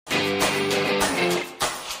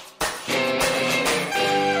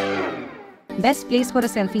Best place for a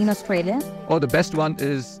selfie in Australia? Oh, the best one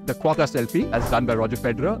is the Quokka selfie, as done by Roger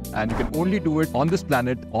Federer, and you can only do it on this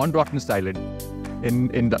planet, on Rottnest Island,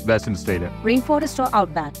 in Western Australia. Rainforest or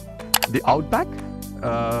outback? The outback,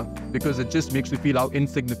 because it just makes you feel how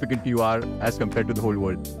insignificant you are as compared to the whole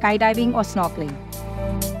world. Skydiving or snorkeling?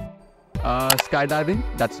 Skydiving,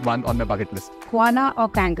 that's one on my bucket list. Koala or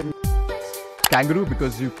kangaroo? Kangaroo,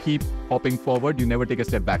 because you keep hopping forward, you never take a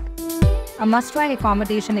step back. A must-try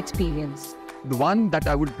accommodation experience? The one that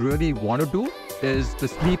I would really want to do is the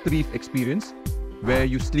sleep reef experience, where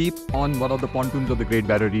you sleep on one of the pontoons of the Great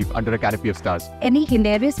Barrier Reef under a canopy of stars. Any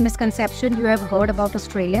hilarious misconception you have heard about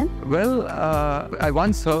Australia? Well, I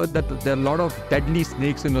once heard that there are a lot of deadly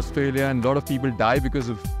snakes in Australia and a lot of people die because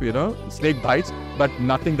of, snake bites, but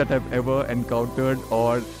nothing that I've ever encountered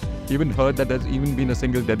or even heard that there's even been a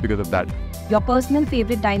single death because of that. Your personal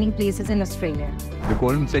favorite dining places in Australia? The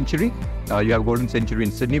Golden Century. You have Golden Century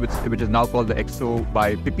in Sydney, which is now called the XO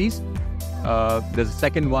by Pippi's. There's a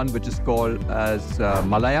second one which is called as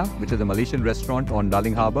Malaya, which is a Malaysian restaurant on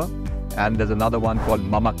Darling Harbour. And there's another one called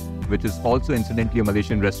Mamak, which is also incidentally a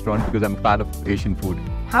Malaysian restaurant because I'm a fan of Asian food.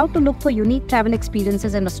 How to look for unique travel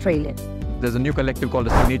experiences in Australia? There's a new collective called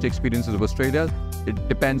the Signature Experiences of Australia. It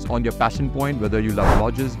depends on your passion point, whether you love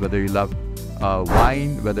lodges, whether you love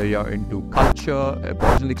wine, whether you're into culture,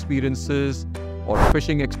 Aboriginal experiences, or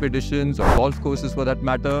fishing expeditions, or golf courses for that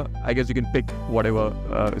matter. I guess you can pick whatever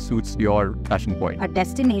suits your passion point. A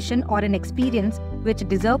destination or an experience which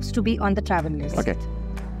deserves to be on the travel list? Okay.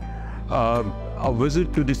 A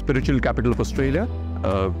visit to the spiritual capital of Australia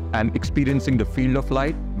and experiencing the Field of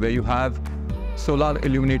Light, where you have solar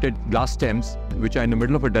illuminated glass stems which are in the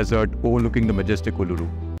middle of a desert overlooking the majestic Uluru.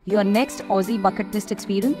 Your next Aussie bucket list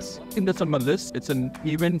experience? I think that's on my list. It's an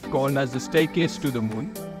event called as the Staircase to the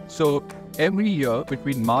Moon. So every year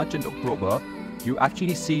between March and October, you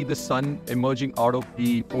actually see the sun emerging out of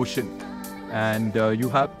the ocean. And you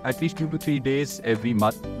have at least 2 to 3 days every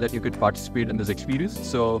month that you could participate in this experience.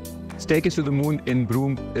 So Staircase to the Moon in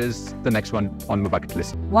Broome is the next one on my bucket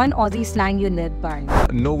list. One Aussie slang you live by?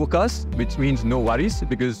 No wukas, which means no worries,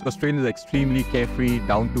 because Australians are extremely carefree,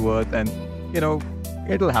 down to earth, and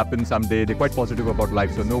it'll happen someday. They're quite positive about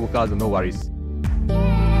life, so no wukas and no worries.